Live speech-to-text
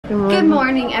Good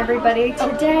morning, everybody.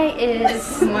 Today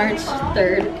is March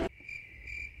 3rd.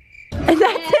 And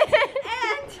that's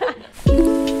it.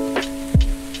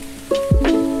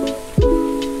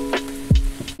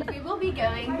 We will be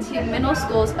going to middle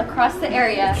schools across the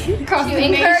area to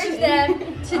encourage them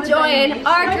to join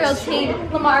our drill team,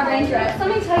 Lamar Rangers. Let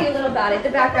me tell you a little about it,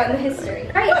 the background, the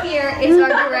history. Right here is our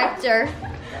director,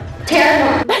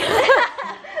 Tara.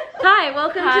 Hi,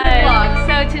 welcome to the vlog.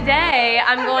 So today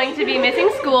I'm going to be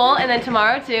missing school and then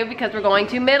tomorrow too because we're going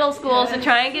to middle school to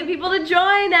try and get people to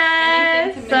join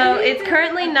us. So it's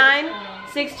currently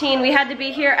 9:16. We had to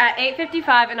be here at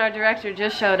 8:55 and our director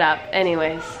just showed up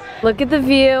anyways. Look at the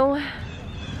view.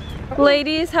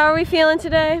 Ladies, how are we feeling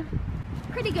today?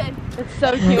 Pretty good. It's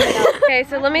so cute. Okay,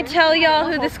 so let me tell y'all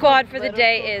who the squad for the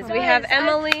day is. We have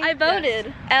Emily. I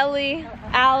voted. Ellie,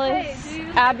 Alice,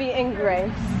 Abby, and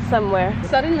Grace. Somewhere.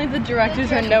 Suddenly the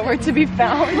directors are nowhere to be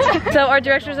found. So our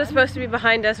directors are supposed to be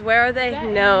behind us. Where are they?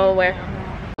 Nowhere.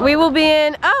 We will be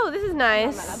in, oh, this is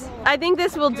nice. I think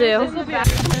this will do.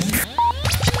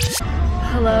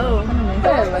 Hello.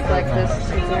 I look like this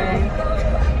today.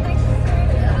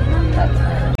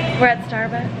 We're at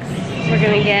Starbucks. We're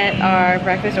gonna get our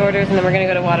breakfast orders and then we're gonna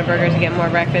go to Whataburger to get more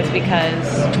breakfast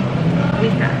because we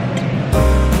have.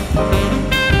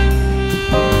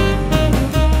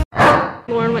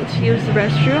 Lauren went to use the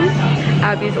restroom.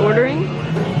 Abby's ordering.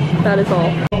 That is all.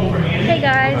 Hey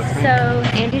guys, so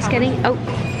Andy's getting,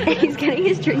 he's getting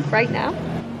his drink right now.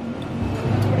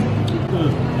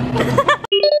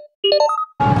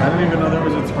 I didn't even know there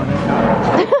was a tornado.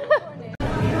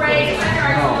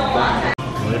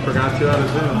 They forgot to out of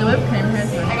Zoom. The whipped cream has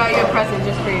been. I got you a present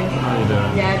just for you. How you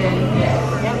doing? Yeah, I did.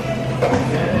 Yep.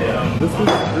 This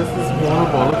is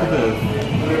horrible. Look at this.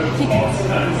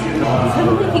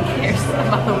 Suddenly he cares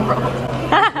about the world.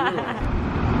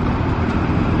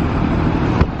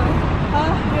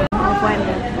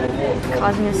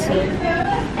 Causing a scene,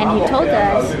 and he told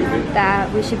us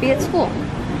that we should be at school.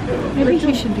 Maybe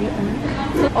he should be at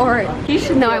work. Or he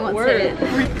should know I won't say it.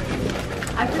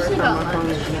 I officially got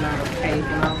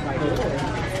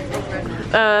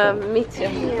lunch. Me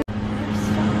too.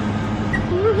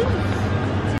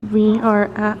 We are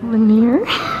at Lanier.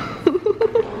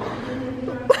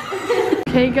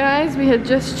 Okay guys, we had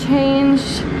just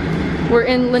changed. We're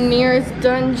in Lanier's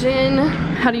dungeon.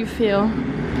 How do you feel?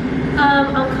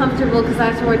 Uncomfortable because I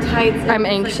have to wear tights. I'm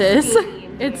anxious.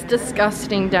 It's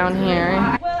disgusting down here.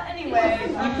 Well, anyway,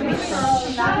 you can be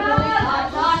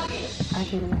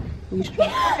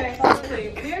Okay, so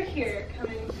we're here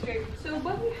coming straight. So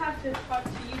what we have to talk to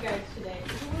you guys today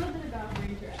is a little bit about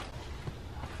Ranger.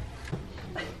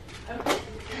 Okay.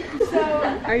 So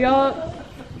Are y'all?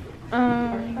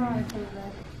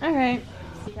 All right.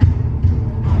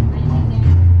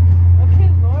 okay,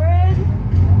 Lauren.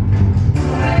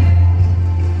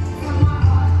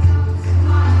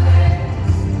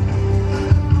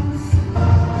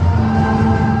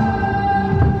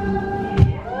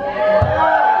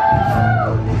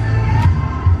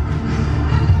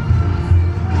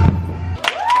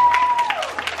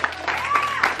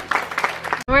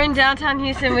 We're in downtown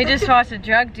Houston. We just watched a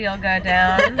drug deal go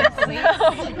down.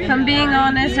 If I'm being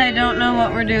honest, I don't know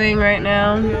what we're doing right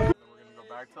now. We're gonna go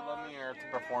back to Lanier to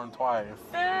perform twice.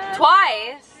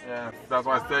 Twice? Yeah, that's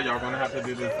why I said y'all gonna have to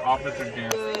do this opposite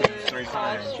dance 3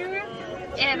 times.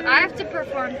 And I have to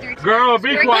perform 3 times. Girl,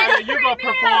 be quiet. You go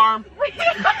perform.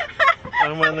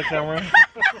 I'm in the camera.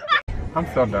 I'm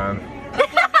so done.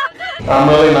 I'm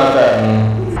really not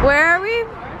that. Where are we?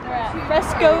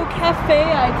 Fresco Cafe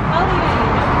Italian.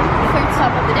 Third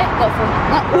stop of the day. Go for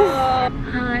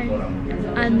Hi.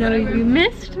 I know you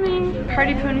missed me.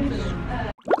 Party ponies.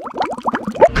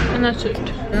 And that's it.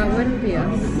 That wouldn't be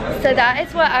us. So that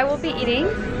is what I will be eating.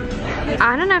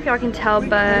 I don't know if y'all can tell,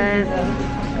 but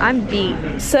I'm beat.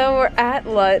 So we're at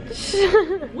lunch.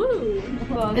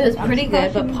 It was pretty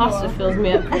good, but pasta fills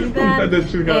me up pretty bad.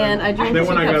 And I drank 2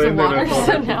 cups of water,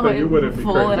 so now I'm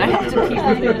full and I have to pee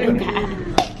really bad.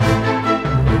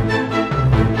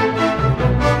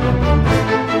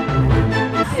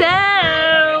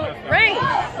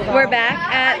 We're back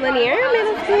at Lanier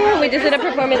Middle School. We just did a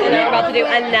performance and now we're about to do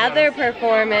another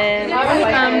performance.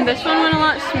 This one went a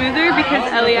lot smoother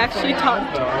because Ellie actually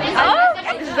talked. Oh,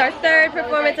 this is our 3rd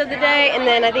performance of the day, and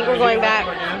then I think we're going back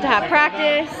to have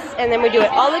practice, and then we do it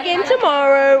all again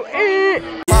tomorrow.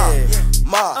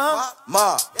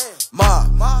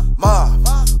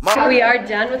 We are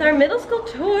done with our middle school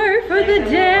tour for the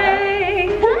day.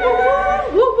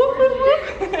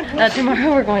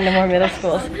 Tomorrow we're going to more middle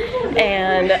schools,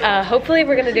 and hopefully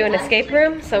we're gonna do an escape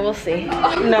room, so we'll see.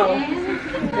 No,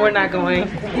 we're not going.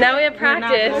 Now we have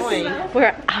practice.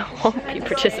 We're out. won't be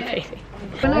participating.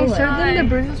 When I showed them the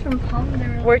bruises from Palm, they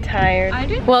were We're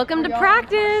tired. Welcome to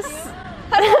practice.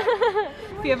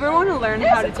 If you ever want to learn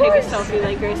how to take a selfie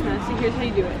like Grace Massey, here's how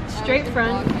you do it. Straight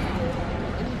front,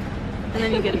 and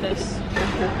then you get this.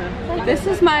 This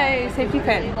is my safety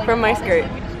pin from my skirt.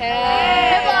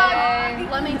 Hey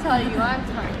vlog! Let me tell you, I'm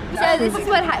tired. So this is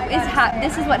what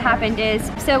happened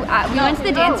is, so we went to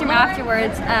the dance room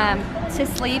afterwards to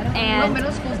sleep, and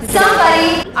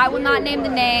somebody, I will not name the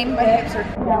name.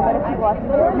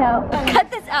 No, cut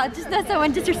this out. Just know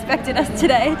someone disrespected us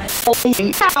today.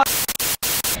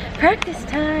 Practice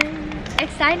time.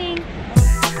 Exciting.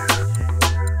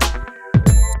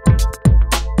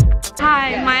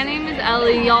 Hi, my name is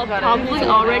Ellie. Y'all probably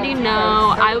already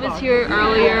know. I was here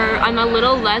earlier. I'm a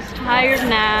little less tired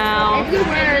now.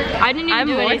 I didn't even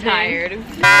do anything. Tired.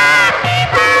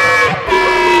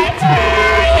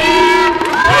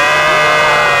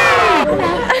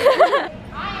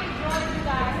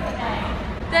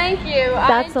 Thank you.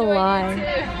 That's a lie.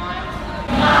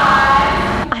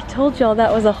 I told y'all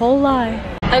that was a whole lie.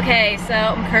 Okay, so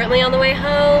I'm currently on the way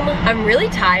home. I'm really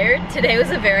tired. Today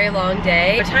was a very long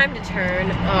day. Time to turn.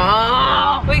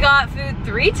 Oh, we got food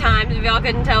 3 times. If y'all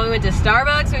couldn't tell, we went to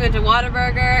Starbucks, we went to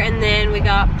Whataburger, and then we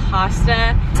got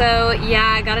pasta. So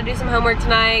yeah, I gotta do some homework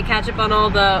tonight, catch up on all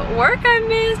the work I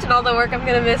missed and all the work I'm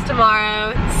gonna miss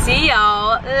tomorrow. See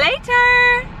y'all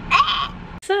later.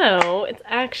 So it's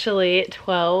actually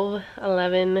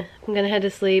 12:11. I'm gonna head to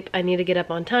sleep. I need to get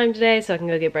up on time today so I can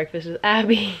go get breakfast with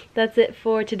Abby. That's it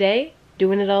for today.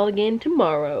 Doing it all again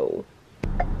tomorrow.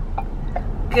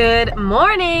 Good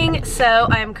morning. So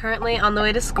I'm currently on the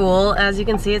way to school. As you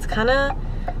can see, it's kind of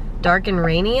dark and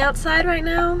rainy outside right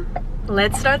now.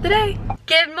 Let's start the day.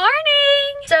 Good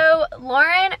morning. So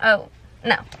Lauren, oh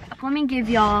no, let me give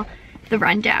y'all the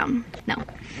rundown. No,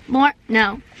 Lauren,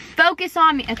 no, focus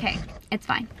on me. Okay. It's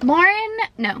fine. Lauren,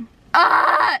 no.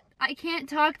 I can't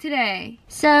talk today.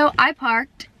 So I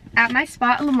parked at my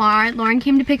spot at Lamar. Lauren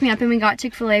came to pick me up and we got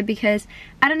Chick-fil-A because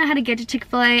I don't know how to get to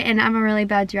Chick-fil-A and I'm a really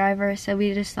bad driver, so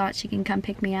we just thought she can come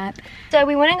pick me up. So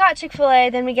we went and got Chick-fil-A,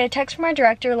 then we get a text from our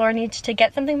director. Lauren needs to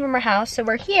get something from her house, so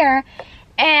we're here.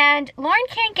 And Lauren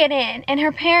can't get in and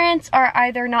her parents are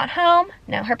either not home.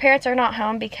 No, her parents are not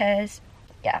home because,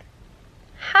 yeah.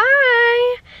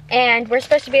 Hi! And we're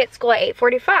supposed to be at school at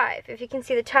 8:45. If you can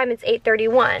see the time, it's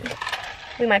 8:31.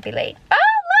 We might be late. Oh,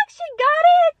 look, she got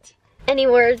it! Any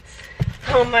words?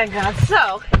 Oh my god,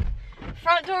 so,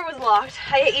 front door was locked.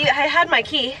 I had my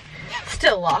key,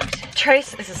 still locked.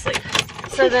 Trace is asleep.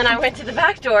 So then I went to the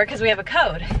back door because we have a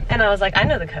code. And I was like, I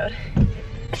know the code.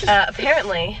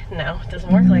 Apparently, no, it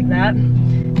doesn't work like that.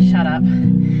 Shut up.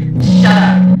 Shut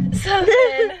up. So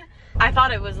then, I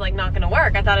thought it was like not gonna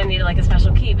work. I thought I needed like a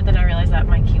special key, but then I realized that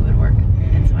my key would work.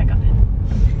 And so I got it.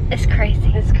 It's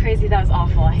crazy. It's crazy, that was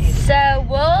awful, I hate it. So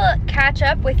we'll catch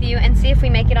up with you and see if we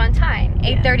make it on time.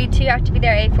 8:32, I have to be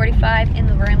there at 8:45 in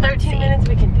the room. 13 minutes,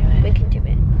 we can do it. We can do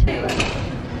it.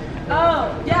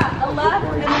 Oh, yeah, a left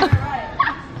and then a right.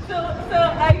 So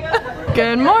I go.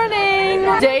 Good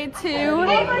morning! Day 2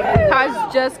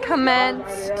 has just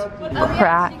commenced.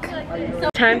 Crack.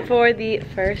 Time for the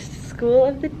first school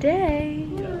of the day.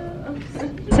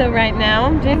 So right now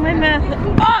I'm doing my math.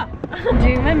 I'm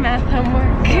doing my math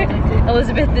homework.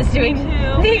 Elizabeth is doing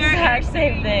the exact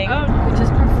same thing. We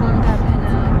just performed at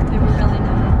Pinnock. They were really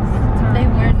nice. They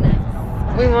were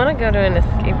nice. We want to go to an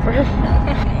escape room.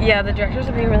 Yeah, the directors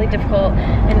are being really difficult,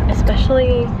 and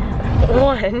especially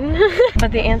one.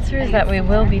 But the answer is that we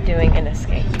will be doing an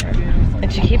escape room.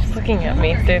 And she keeps looking at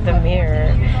me through the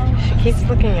mirror. She keeps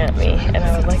looking at me, and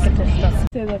I would like it to stop.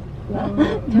 Say that.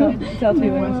 Tell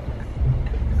people.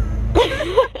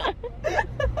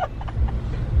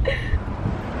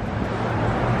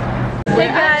 Hey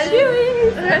guys,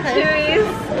 Chewies! Chewies!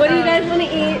 What do you guys want to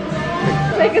eat?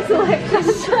 Make a selection.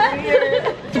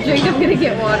 Drink, I'm gonna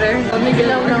get water. Let me get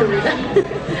a margarita.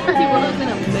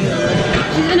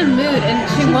 She's in a mood and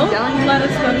she won't Let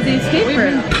us go to the escape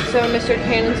room. So Mr.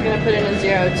 Cannon's gonna put in a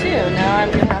 0 too. Now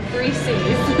I'm gonna have 3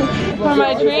 C's. For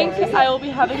my drink, I will be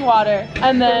having water.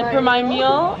 And then for my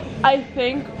meal, I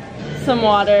think some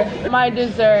water. My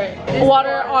dessert,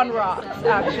 water on rocks,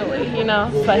 actually, you know,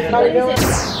 spicy.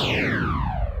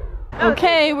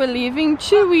 Okay, we're leaving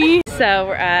Chewy. So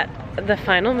we're at the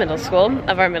final middle school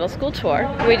of our middle school tour.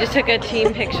 We just took a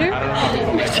team picture.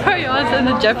 Sorry, I said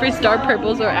the Jeffree Star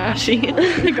purples are ashy.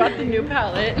 I got the new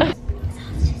palette.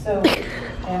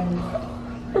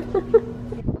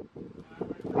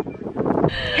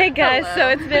 Hey Alright guys, so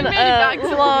it's been a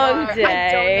long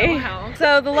day.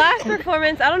 So the last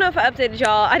performance, I don't know if I updated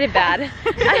y'all, I did bad. I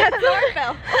had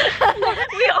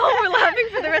we all were laughing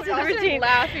for the rest of the routine.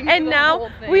 And now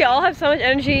we all have so much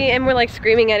energy and we're like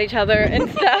screaming at each other and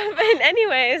stuff. And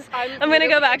anyways, I'm gonna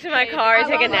go back to my car and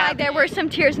take a nap. There were some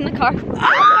tears in the car.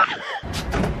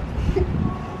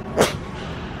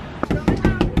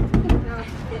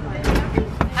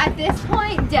 At this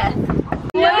point, death.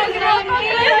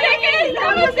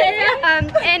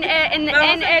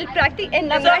 En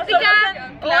la práctica,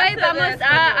 hoy vamos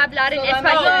a hablar en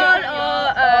español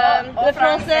o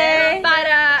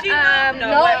para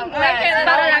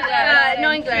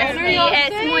no inglés. Y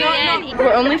es muy bien.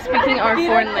 We're only speaking our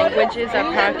foreign languages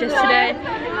at practice today,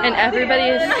 and everybody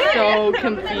is so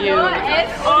confused.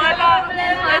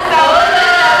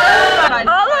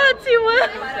 Hola, Tiwa!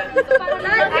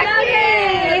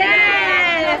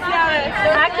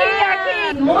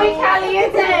 Muy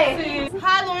caliente.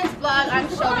 Hi, Lawrence Vlog. I'm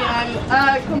Shelby.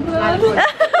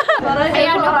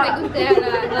 Ella no pregunté a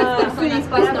las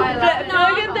personas.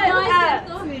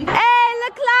 Hey, la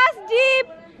classe dit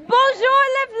bonjour,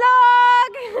 la